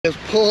It's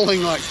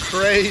pulling like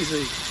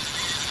crazy.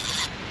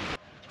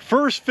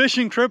 First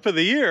fishing trip of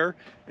the year,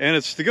 and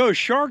it's to go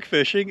shark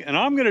fishing, and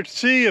I'm going to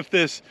see if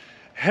this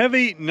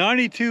heavy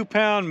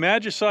 92-pound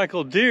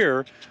Magicycle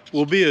Deer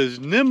will be as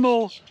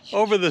nimble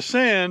over the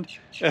sand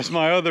as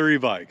my other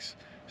e-bikes.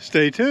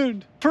 Stay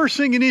tuned. First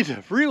thing you need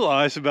to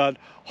realize about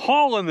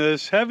hauling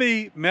this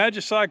heavy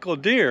Magicycle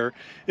Deer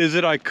is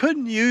that I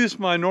couldn't use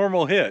my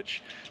normal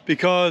hitch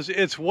because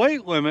its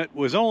weight limit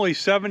was only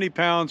 70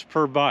 pounds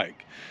per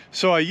bike.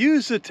 So I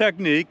used the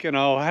technique, and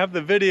I'll have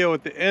the video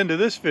at the end of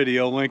this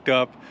video linked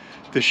up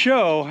to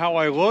show how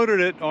I loaded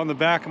it on the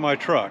back of my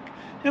truck.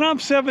 And I'm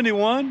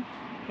 71,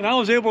 and I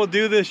was able to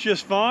do this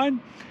just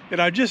fine.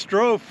 And I just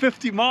drove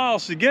 50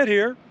 miles to get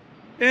here,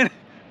 and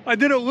I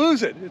didn't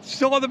lose it. It's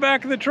still on the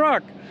back of the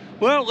truck.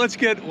 Well, let's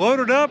get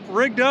loaded up,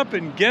 rigged up,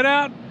 and get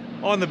out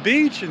on the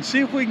beach and see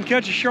if we can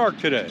catch a shark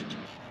today.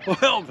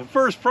 Well, the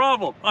first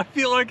problem, I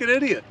feel like an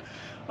idiot.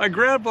 I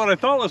grabbed what I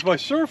thought was my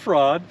surf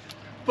rod,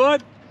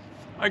 but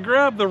I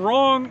grabbed the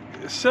wrong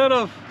set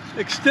of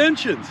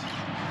extensions.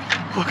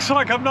 Looks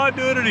like I'm not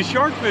doing any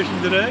shark fishing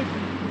today,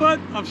 but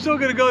I'm still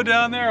gonna go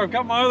down there. I've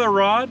got my other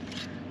rod,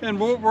 and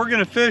we're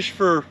gonna fish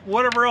for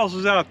whatever else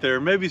is out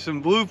there. Maybe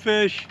some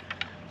bluefish,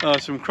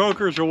 some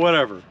croakers or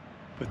whatever.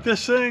 But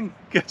this thing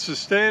gets to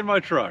stay in my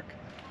truck.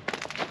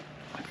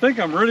 I think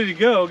I'm ready to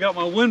go. Got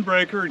my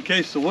windbreaker in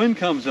case the wind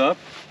comes up.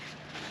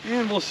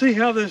 And we'll see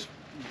how this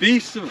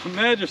beast of a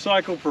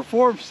Magicycle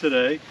performs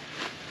today.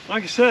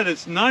 Like I said,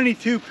 it's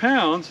 92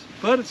 pounds,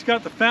 but it's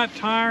got the fat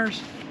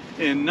tires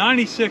and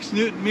 96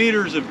 Newton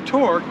meters of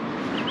torque,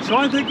 so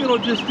I think it'll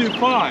just do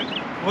fine.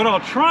 What I'll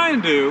try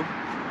and do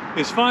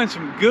is find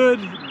some good,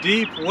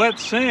 deep, wet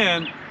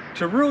sand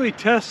to really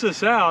test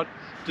this out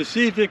to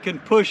see if it can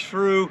push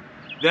through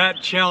that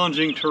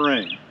challenging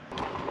terrain.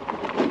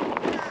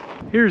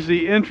 Here's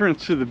the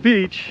entrance to the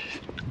beach,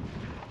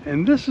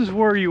 and this is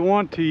where you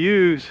want to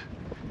use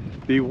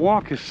the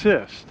walk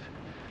assist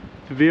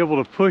to be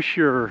able to push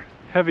your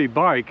heavy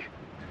bike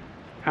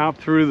out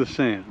through the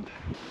sand.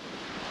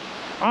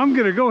 I'm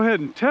going to go ahead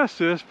and test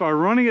this by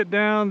running it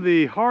down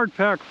the hard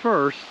pack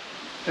first,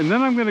 and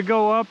then I'm going to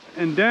go up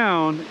and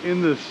down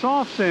in the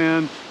soft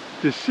sand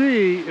to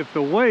see if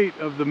the weight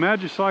of the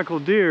Magicycle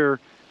Deer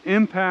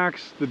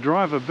impacts the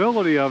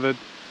drivability of it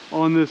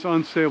on this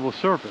unstable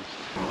surface.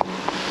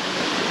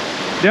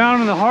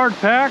 Down in the hard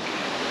pack,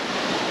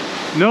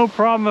 no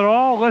problem at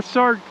all. Let's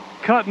start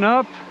cutting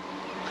up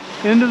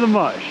into the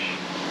mush.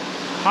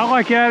 I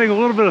like adding a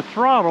little bit of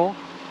throttle.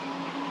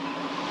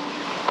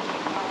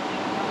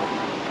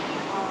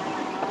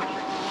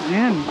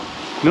 And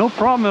no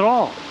problem at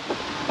all.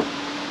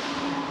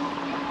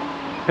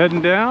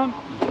 Heading down.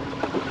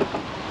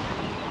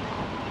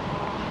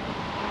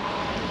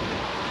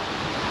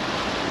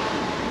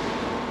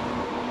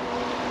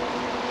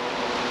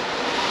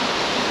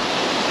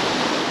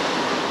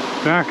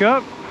 Back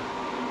up.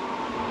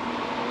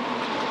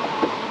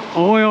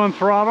 Only on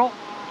throttle.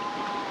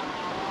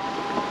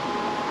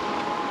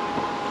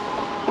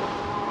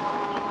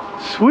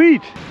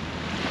 Sweet.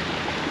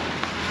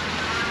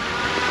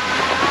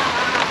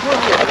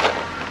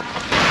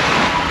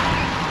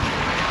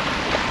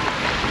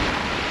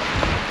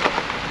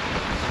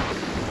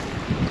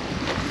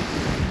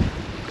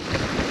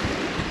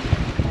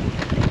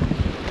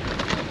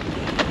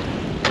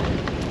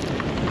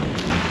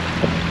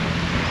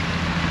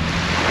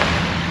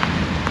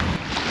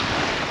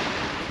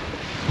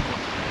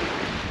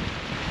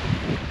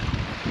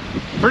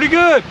 Pretty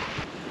good.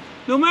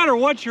 No matter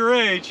what your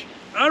age,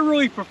 I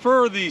really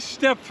prefer these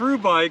step-through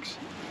bikes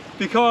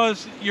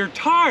because your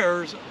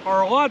tires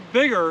are a lot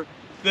bigger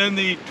than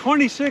the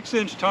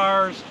 26-inch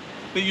tires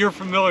that you're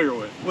familiar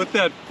with. With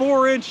that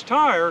 4-inch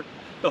tire,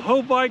 the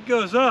whole bike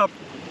goes up,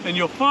 and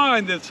you'll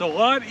find that it's a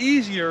lot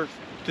easier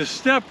to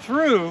step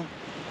through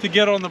to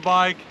get on the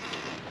bike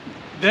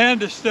than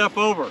to step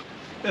over,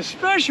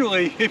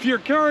 especially if you're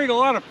carrying a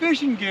lot of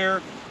fishing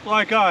gear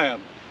like I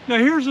am. Now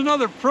here's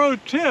another pro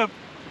tip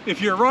if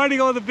you're riding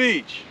on the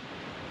beach.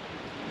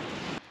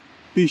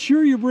 Be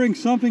sure you bring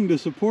something to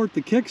support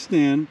the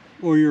kickstand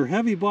or your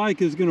heavy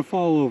bike is going to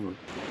fall over.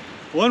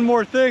 One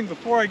more thing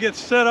before I get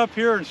set up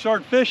here and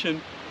start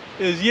fishing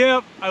is,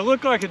 yep, I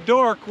look like a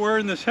dork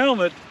wearing this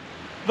helmet,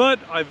 but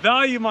I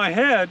value my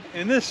head,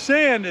 and this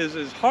sand is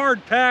as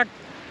hard packed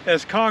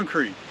as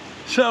concrete.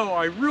 So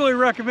I really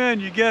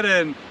recommend you get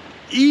an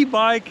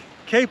e-bike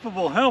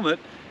capable helmet,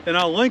 and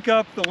I'll link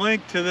up the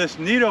link to this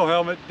Nito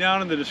helmet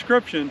down in the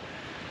description,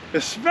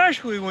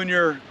 especially when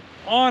you're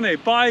on a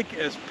bike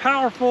as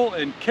powerful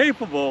and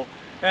capable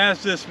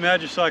as this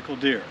Magicycle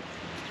Deer.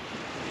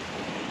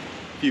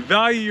 If you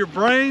value your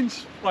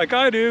brains like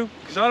I do,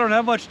 because I don't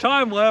have much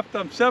time left,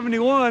 I'm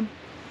 71,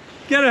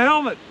 get a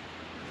helmet.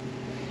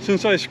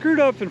 Since I screwed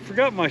up and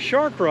forgot my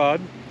shark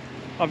rod,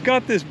 I've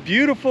got this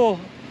beautiful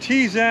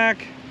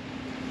T-Zac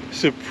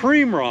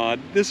Supreme rod.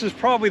 This is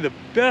probably the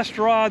best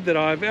rod that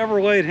I've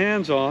ever laid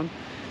hands on,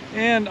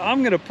 and I'm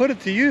going to put it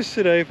to use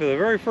today for the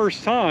very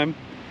first time.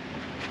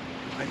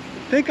 I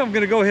think I'm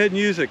going to go ahead and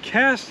use a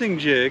casting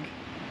jig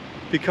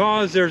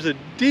because there's a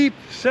deep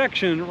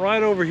section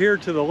right over here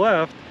to the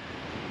left,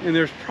 and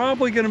there's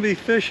probably going to be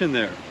fish in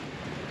there.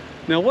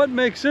 Now what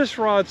makes this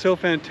rod so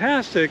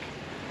fantastic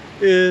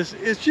is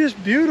it's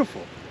just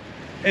beautiful.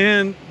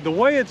 And the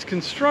way it's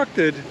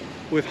constructed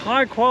with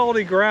high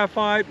quality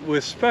graphite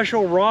with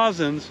special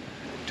rosins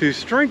to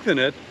strengthen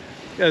it,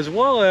 as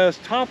well as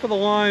top of the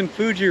line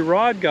Fuji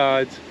rod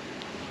guides,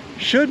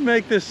 should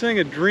make this thing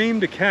a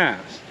dream to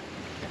cast.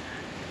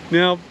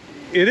 Now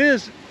it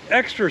is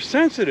extra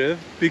sensitive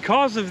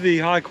because of the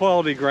high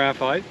quality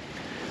graphite,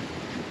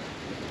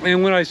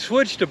 and when I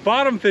switch to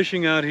bottom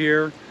fishing out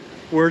here,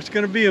 where it's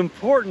going to be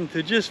important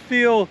to just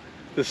feel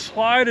the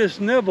slightest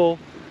nibble,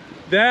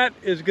 that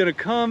is going to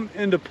come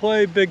into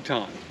play big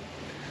time.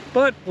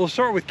 But we'll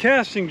start with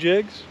casting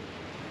jigs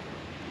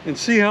and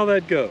see how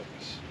that goes.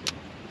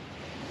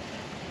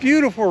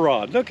 Beautiful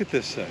rod, look at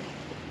this thing.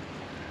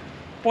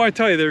 Boy, I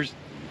tell you,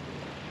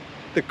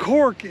 the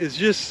cork is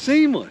just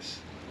seamless.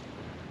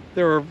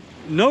 There are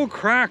no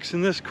cracks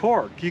in this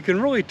cork. You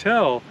can really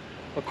tell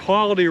a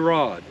quality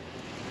rod.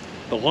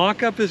 The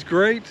lockup is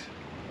great.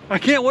 I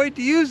can't wait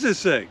to use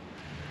this thing.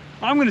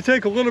 I'm going to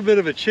take a little bit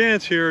of a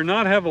chance here and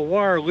not have a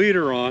wire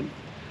leader on,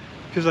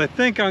 because I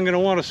think I'm going to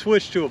want to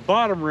switch to a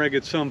bottom rig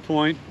at some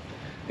point,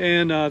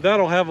 and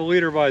that'll have a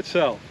leader by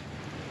itself.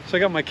 So I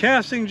got my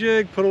casting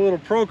jig, put a little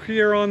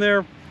Procure on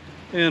there,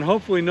 and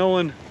hopefully no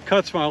one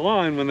cuts my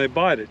line when they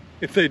bite it.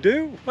 If they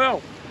do,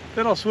 well,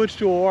 then I'll switch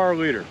to a wire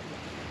leader.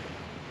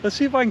 Let's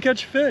see if I can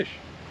catch a fish.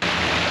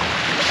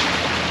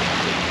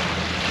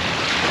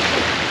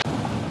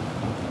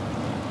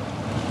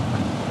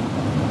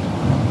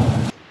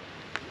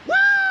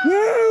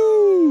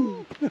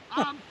 Woo!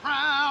 I'm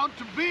proud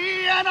to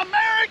be an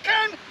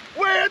American,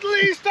 where at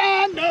least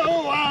I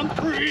know I'm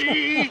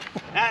free.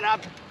 And I'm,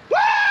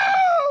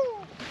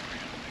 woo!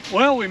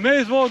 Well, we may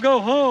as well go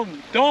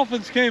home.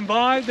 Dolphins came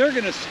by. They're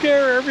going to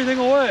scare everything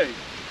away.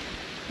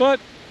 But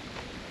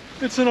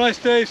it's a nice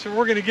day, so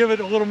we're going to give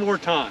it a little more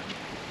time.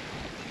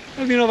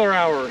 Maybe another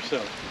hour or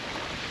so.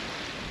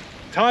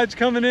 Tide's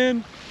coming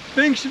in.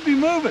 Things should be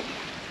moving.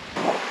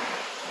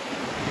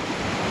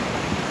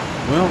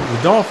 Well,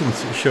 the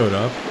dolphins showed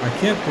up. I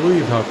can't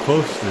believe how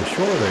close to the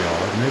shore they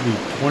are, maybe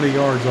 20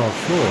 yards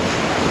offshore.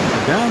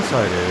 The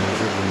downside is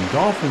that when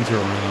dolphins are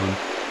around,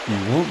 you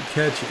won't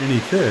catch any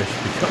fish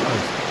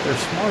because they're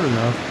smart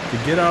enough to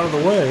get out of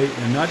the way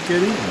and not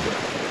get eaten.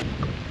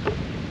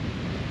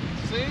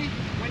 See,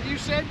 when you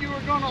said you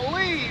were going to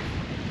leave,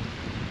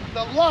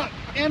 the luck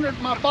entered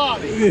my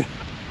body.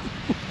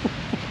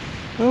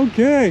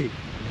 Okay.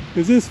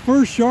 Is this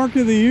first shark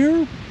of the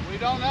year? We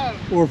don't know.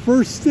 Or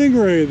first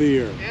stingray of the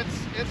year?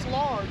 It's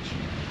large.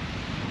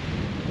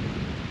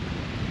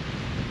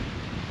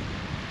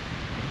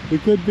 We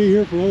could be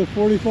here for another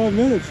 45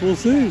 minutes. We'll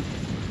see.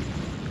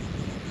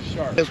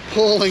 Shark. It's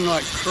pulling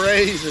like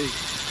crazy.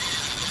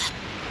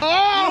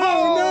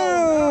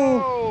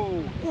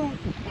 Oh, no!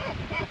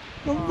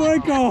 A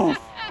break off.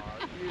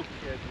 Are you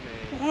kidding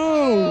me?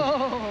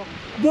 Oh!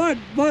 But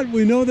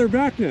we know they're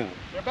back now.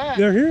 They're back.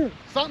 They're here.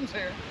 Something's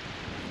here.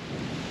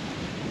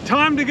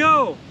 Time to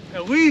go.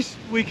 At least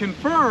we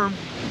confirmed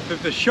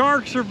that the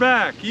sharks are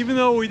back, even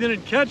though we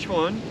didn't catch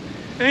one.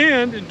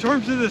 And in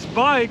terms of this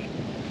bike,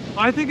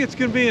 I think it's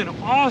going to be an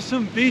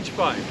awesome beach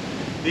bike.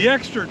 The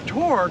extra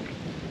torque,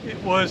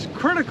 it was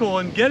critical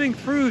in getting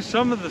through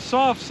some of the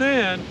soft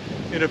sand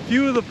in a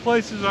few of the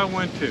places I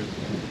went to.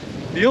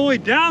 The only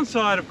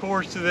downside, of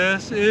course, to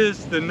this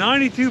is the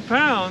 92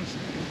 pounds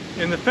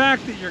and the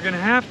fact that you're going to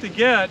have to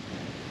get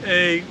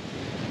a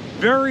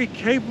very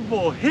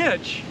capable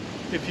hitch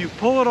if you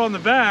pull it on the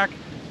back.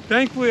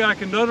 Thankfully, I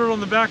can load it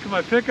on the back of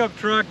my pickup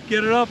truck,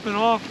 get it up and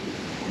off,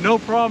 no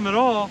problem at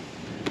all.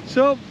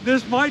 So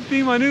this might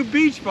be my new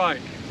beach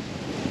bike.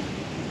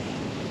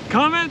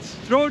 Comments?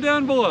 Throw it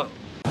down below.